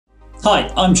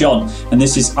Hi, I'm John, and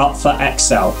this is Up for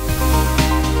Excel.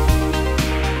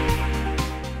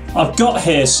 I've got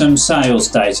here some sales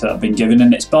data that I've been given,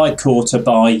 and it's by quarter,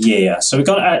 by year. So we've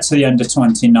got it out to the end of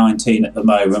 2019 at the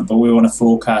moment, but we want to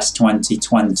forecast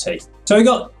 2020. So we've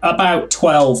got about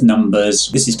 12 numbers.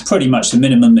 This is pretty much the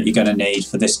minimum that you're going to need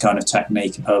for this kind of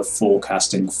technique of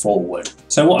forecasting forward.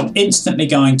 So what I'm instantly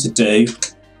going to do,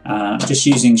 just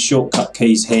using shortcut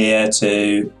keys here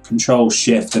to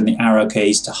Control-Shift and the arrow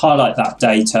keys to highlight that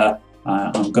data.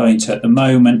 I'm going to, at the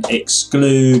moment,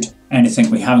 exclude anything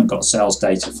we haven't got sales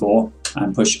data for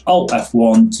and push Alt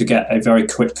F1 to get a very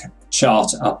quick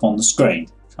chart up on the screen.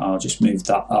 I'll just move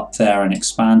that up there and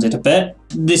expand it a bit.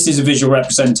 This is a visual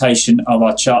representation of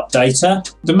our chart data.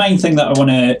 The main thing that I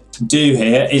want to do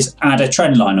here is add a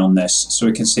trend line on this so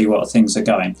we can see what things are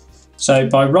going. So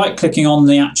by right clicking on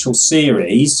the actual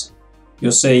series,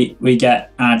 you'll see we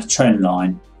get Add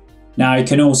Trendline. Now you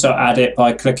can also add it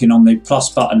by clicking on the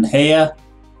plus button here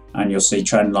and you'll see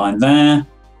trend line there,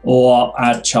 or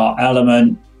add chart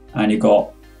element and you've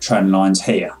got trend lines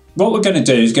here. What we're going to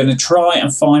do is going to try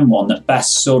and find one that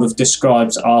best sort of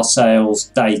describes our sales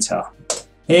data.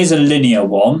 Here's a linear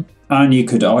one, and you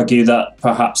could argue that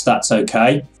perhaps that's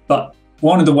okay, but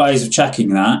one of the ways of checking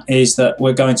that is that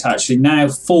we're going to actually now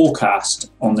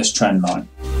forecast on this trend line.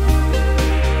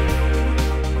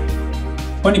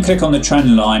 When you click on the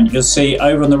trend line, you'll see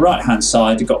over on the right hand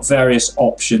side you've got various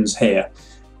options here,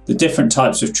 the different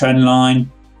types of trend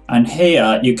line, and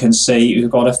here you can see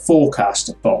you've got a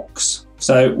forecast box.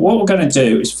 So what we're going to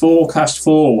do is forecast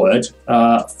forward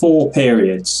 4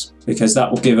 periods, because that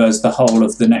will give us the whole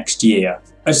of the next year.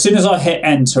 As soon as I hit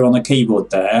enter on the keyboard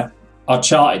there, our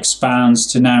chart expands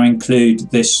to now include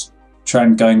this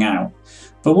trend going out.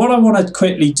 But what I want to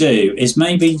quickly do is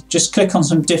maybe just click on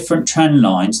some different trend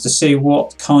lines to see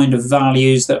what kind of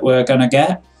values that we're going to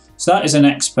get. So that is an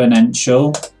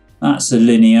exponential, that's a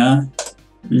linear,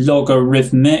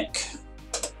 logarithmic,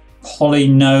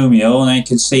 polynomial, and you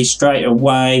can see straight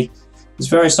away there's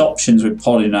various options with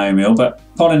polynomial, but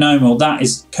polynomial, that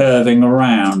is curving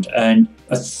around, and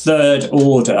a third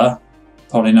order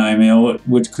polynomial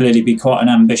would clearly be quite an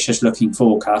ambitious looking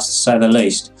forecast, to say the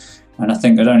least, and I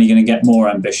think they're only going to get more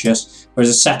ambitious, whereas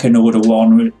a second order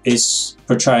one is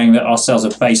portraying that our sales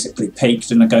have basically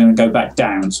peaked and are going to go back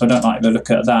down, so I don't like to look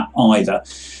at that either.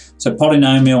 So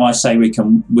polynomial, I say we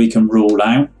can rule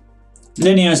out.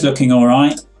 Linear is looking all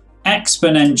right.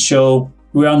 Exponential,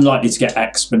 we're unlikely to get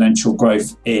exponential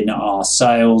growth in our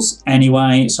sales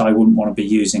anyway, so I wouldn't want to be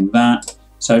using that.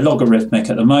 So logarithmic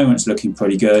at the moment is looking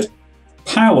pretty good.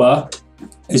 Power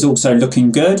is also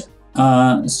looking good.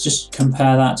 Let's just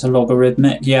compare that to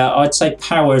logarithmic. Yeah, I'd say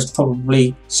power is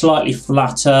probably slightly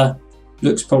flatter,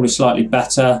 looks probably slightly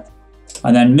better.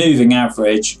 And then moving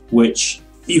average, which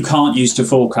you can't use to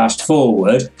forecast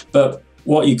forward, but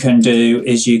what you can do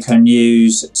is you can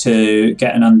use to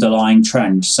get an underlying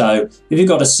trend. So if you've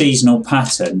got a seasonal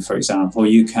pattern, for example,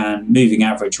 moving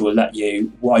average will let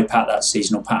you wipe out that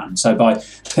seasonal pattern. So by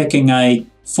picking a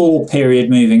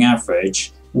 4-period moving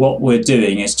average, what we're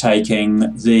doing is taking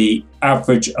the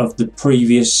average of the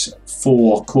previous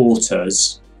 4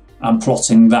 quarters and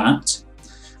plotting that.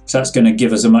 So that's going to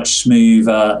give us a much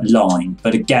smoother line.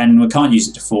 But again, we can't use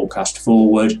it to forecast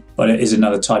forward, but it is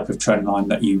another type of trend line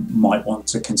that you might want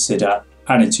to consider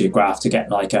adding to your graph to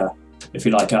get like a, if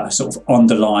you like, a sort of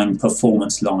underlying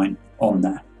performance line on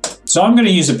there. So I'm going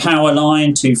to use a power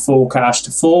line to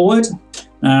forecast forward.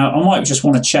 Now, I might just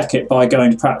want to check it by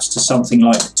going perhaps to something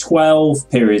like 12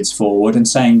 periods forward and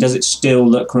saying, does it still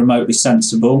look remotely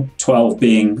sensible? 12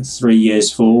 being 3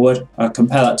 years forward. I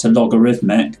compare that to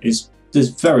logarithmic.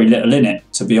 There's very little in it,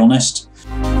 to be honest.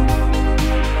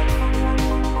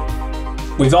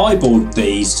 We've eyeballed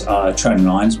these trend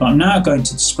lines, but I'm now going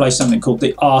to display something called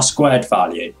the R²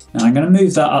 value. Now I'm going to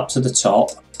move that up to the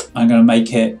top. I'm going to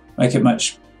make it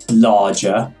much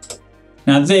larger.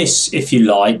 Now this, if you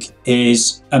like,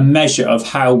 is a measure of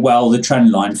how well the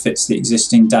trend line fits the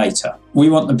existing data. We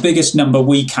want the biggest number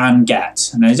we can get.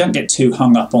 Now don't get too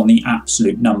hung up on the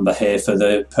absolute number here for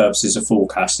the purposes of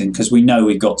forecasting, because we know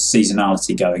we've got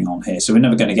seasonality going on here, so we're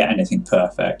never going to get anything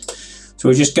perfect. So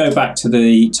we'll just go back to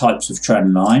the types of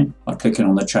trend line by clicking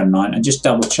on the trend line and just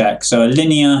double check. So a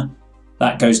linear,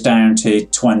 that goes down to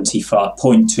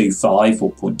 0.25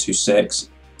 or 0.26,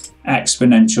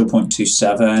 exponential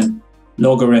 0.27,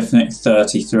 logarithmic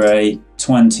 33,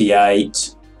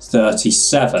 28,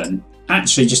 37.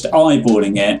 Actually just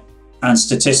eyeballing it and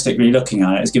statistically looking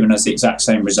at it has given us the exact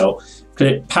same result.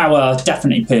 Power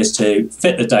definitely appears to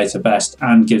fit the data best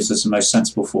and gives us the most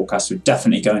sensible forecast. We're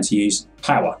definitely going to use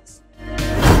power.